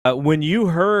When you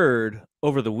heard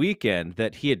over the weekend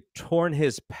that he had torn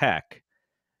his pec,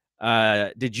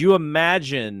 did you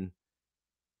imagine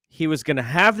he was going to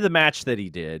have the match that he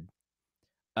did,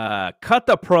 cut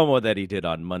the promo that he did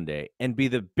on Monday, and be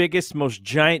the biggest, most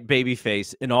giant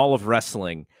babyface in all of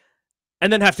wrestling,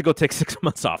 and then have to go take 6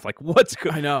 months off? Like, what's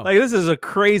good? I know. Like, this is a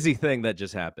crazy thing that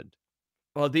just happened.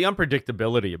 Well, the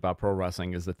unpredictability about pro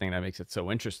wrestling is the thing that makes it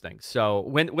so interesting. So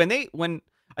when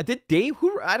I did Dave,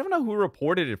 who I don't know who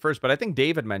reported it first, but I think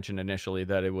Dave had mentioned initially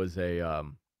that it was a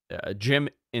gym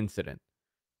incident.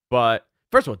 But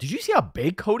first of all, did you see how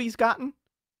big Cody's gotten?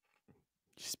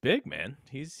 He's big, man.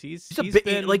 He's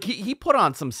been like he put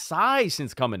on some size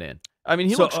since coming in. I mean,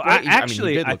 he looks great.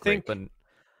 Actually, I think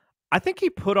I think he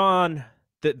put on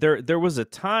that there was a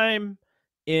time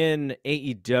in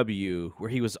AEW where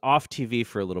he was off TV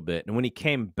for a little bit, and when he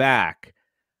came back,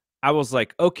 I was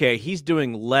like, okay, he's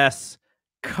doing less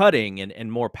cutting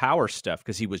and more power stuff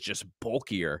because he was just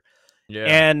bulkier. Yeah.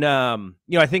 And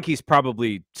I think he's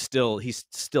probably still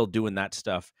doing that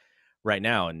stuff right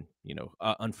now, and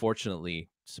unfortunately,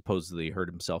 supposedly hurt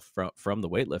himself from the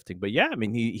weightlifting. But yeah, I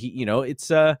mean, he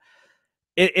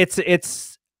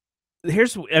it's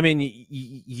here's, I mean,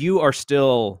 you are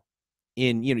still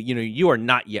in, you are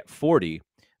not yet 40,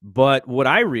 but what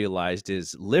I realized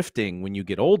is lifting, when you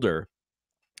get older,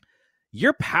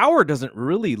 your power doesn't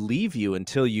really leave you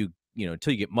until you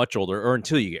get much older, or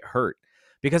until you get hurt.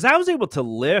 Because I was able to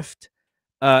lift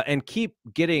and keep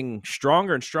getting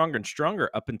stronger and stronger and stronger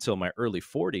up until my early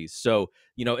 40s. So,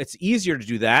 it's easier to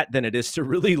do that than it is to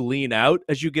really lean out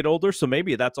as you get older. So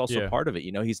maybe that's also part of it.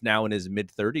 He's now in his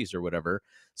mid 30s or whatever.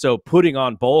 So putting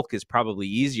on bulk is probably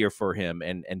easier for him,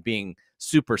 and being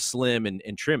super slim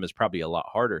and trim is probably a lot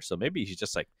harder. So maybe he's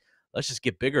just like, let's just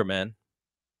get bigger, man.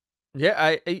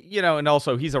 Yeah, and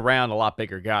also he's around a lot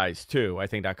bigger guys too. I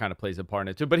think that kind of plays a part in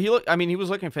it too. But he was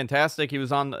looking fantastic. He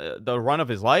was on the run of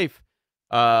his life.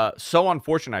 So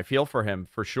unfortunate. I feel for him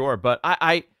for sure. But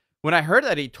when I heard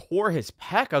that he tore his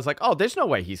pec, I was like, oh, there's no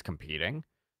way he's competing.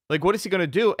 Like, what is he going to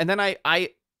do? And then I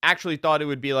actually thought it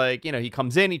would be like, he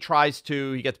comes in, he tries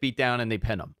to, he gets beat down, and they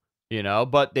pin him,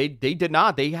 but they did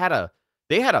not. They had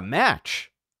a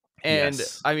match. And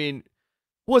yes. I mean,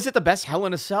 was it the best Hell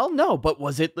in a Cell? No, but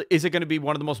is it going to be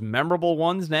one of the most memorable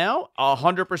ones now?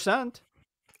 100%.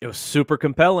 It was super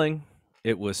compelling.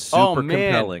 It was super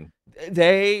compelling.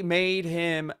 They made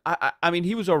him, I mean,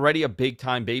 he was already a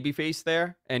big-time babyface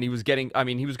there, and he was going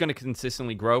to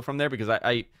consistently grow from there, because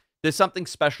there's something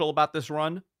special about this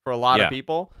run for a lot of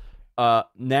people.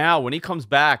 Now, when he comes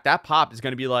back, that pop is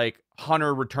going to be like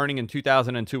Hunter returning in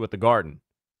 2002 at the Garden.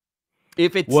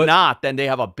 If it's not, then they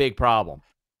have a big problem.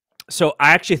 So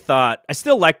I actually thought, I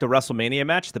still like the WrestleMania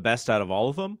match the best out of all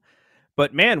of them.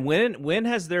 But man, when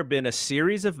has there been a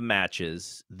series of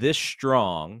matches this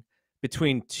strong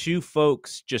between two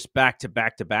folks just back to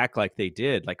back to back like they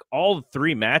did? Like, all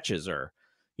three matches are,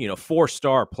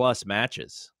 4-star plus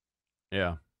matches.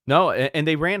 Yeah. No, and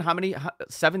they ran how many?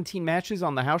 17 matches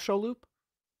on the house show loop?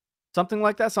 Something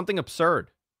like that, something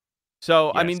absurd. So,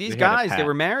 yes, I mean, these guys, they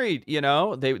were married,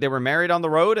 they were married on the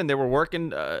road, and they were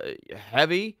working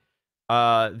heavy.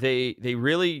 They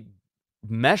really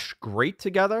mesh great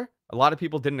together. A lot of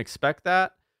people didn't expect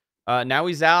that. Now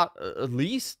he's out at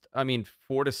least,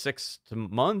 4 to 6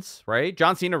 months, right?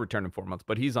 John Cena returned in 4 months,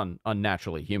 but he's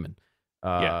unnaturally human.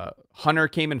 Hunter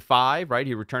came in 5, right?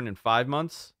 He returned in 5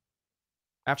 months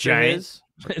after his.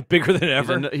 Bigger than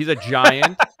ever. He's a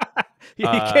giant. He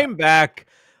came back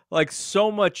like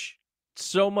so much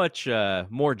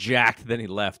more jacked than he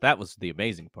left. That was the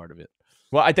amazing part of it.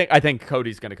 Well, I think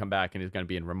Cody's going to come back, and he's going to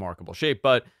be in remarkable shape.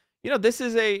 But this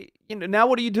is now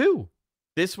what do you do?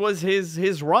 This was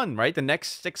his run, right? The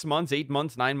next 6 months, 8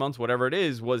 months, 9 months, whatever it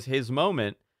is, was his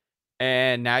moment.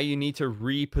 And now you need to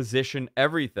reposition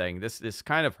everything. This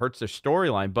kind of hurts their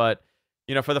storyline. But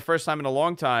for the first time in a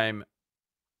long time,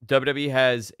 WWE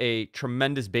has a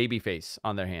tremendous babyface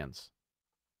on their hands.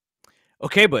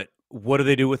 Okay, but what do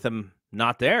they do with him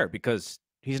not there? Because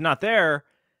he's not there.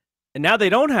 And now they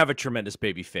don't have a tremendous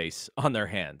babyface on their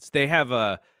hands. They have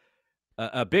a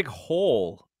big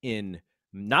hole in,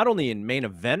 not only in main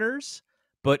eventers,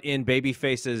 but in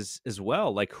babyfaces as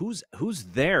well. Like, who's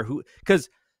there? Because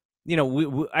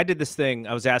I did this thing.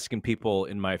 I was asking people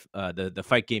in my the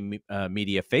Fight Game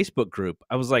Media Facebook group.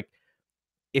 I was like,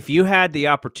 if you had the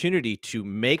opportunity to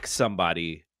make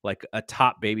somebody like a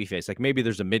top babyface, like maybe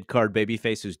there's a mid card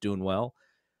babyface who's doing well,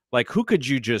 like, who could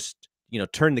you just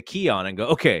turn the key on and go,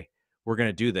 okay, we're going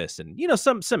to do this? And,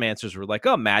 some answers were like,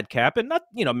 oh, Madcap. And not,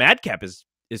 Madcap is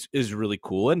really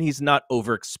cool, and he's not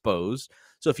overexposed.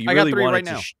 So if you really wanted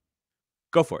to,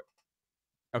 go for it.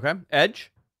 Okay. Edge.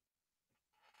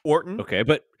 Orton. Okay,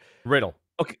 but Riddle.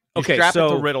 okay, You strap it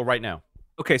to Riddle right now.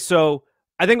 Okay, so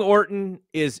I think Orton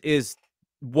is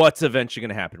what's eventually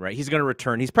going to happen, right? He's going to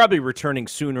return. He's probably returning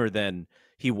sooner than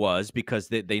he was because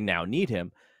they now need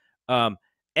him.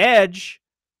 Edge,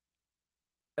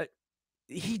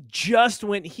 he just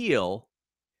went heel,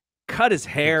 cut his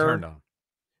hair,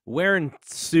 wearing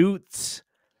suits,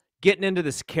 getting into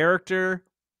this character.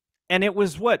 And it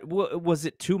was what was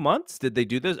it 2 months? Did they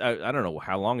do this? I don't know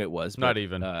how long it was. But, not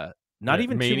even. Not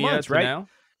even 2 months, right? Now?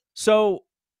 So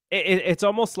it's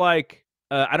almost like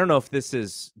I don't know if this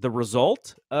is the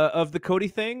result of the Cody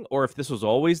thing or if this was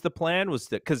always the plan. Was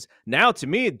that because now to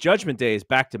me, Judgment Day is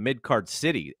back to mid-card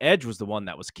city. Edge was the one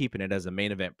that was keeping it as a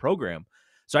main event program,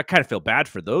 so I kind of feel bad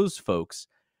for those folks.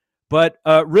 But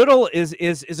Riddle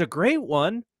is a great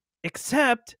one,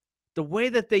 except the way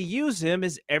that they use him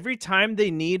is every time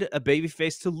they need a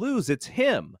babyface to lose, it's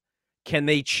him. Can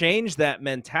they change that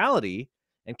mentality?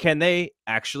 And can they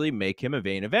actually make him a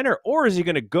main eventer? Or is he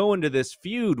going to go into this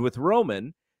feud with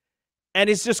Roman and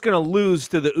he's just going to lose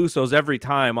to the Usos every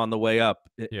time on the way up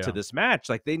to this match?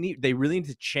 Like they really need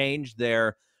to change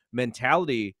their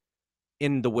mentality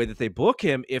in the way that they book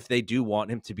him if they do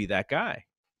want him to be that guy.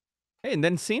 Hey, and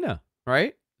then Cena,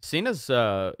 right? Cena's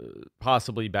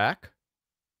possibly back.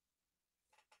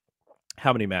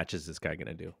 How many matches is this guy going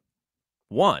to do?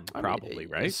 One, probably,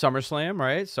 right? SummerSlam,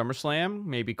 right? SummerSlam,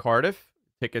 maybe Cardiff.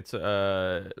 Tickets, you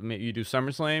do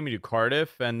SummerSlam, you do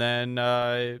Cardiff, and then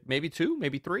maybe 2,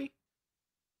 maybe 3.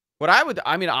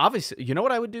 Obviously, you know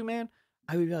what I would do, man?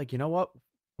 I would be like, you know what?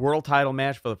 World title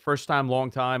match for the first time,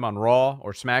 long time on Raw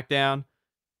or SmackDown.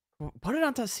 Put it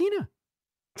on Cena.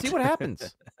 See what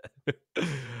happens.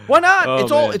 Why not?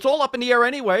 Oh, it's all up in the air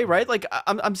anyway, right? Like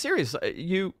I'm serious.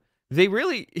 They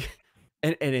really,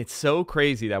 and it's so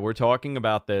crazy that we're talking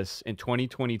about this in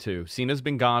 2022. Cena's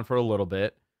been gone for a little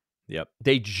bit. Yep.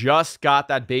 They just got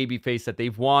that baby face that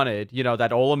they've wanted,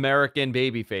 that all-American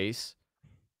baby face,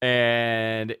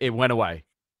 and it went away.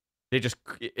 They just,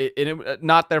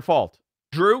 not their fault.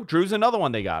 Drew's another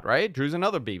one they got, right? Drew's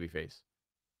another baby face.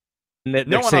 No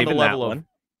one on the level of,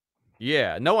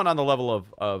 no one on the level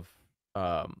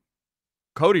of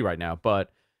Cody right now,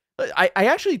 but I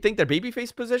actually think their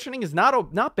babyface positioning is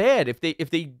not bad. If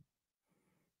they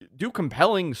do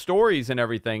compelling stories and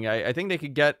everything, I think they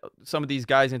could get some of these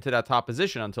guys into that top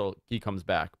position until he comes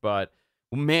back. But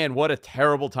man, what a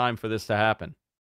terrible time for this to happen.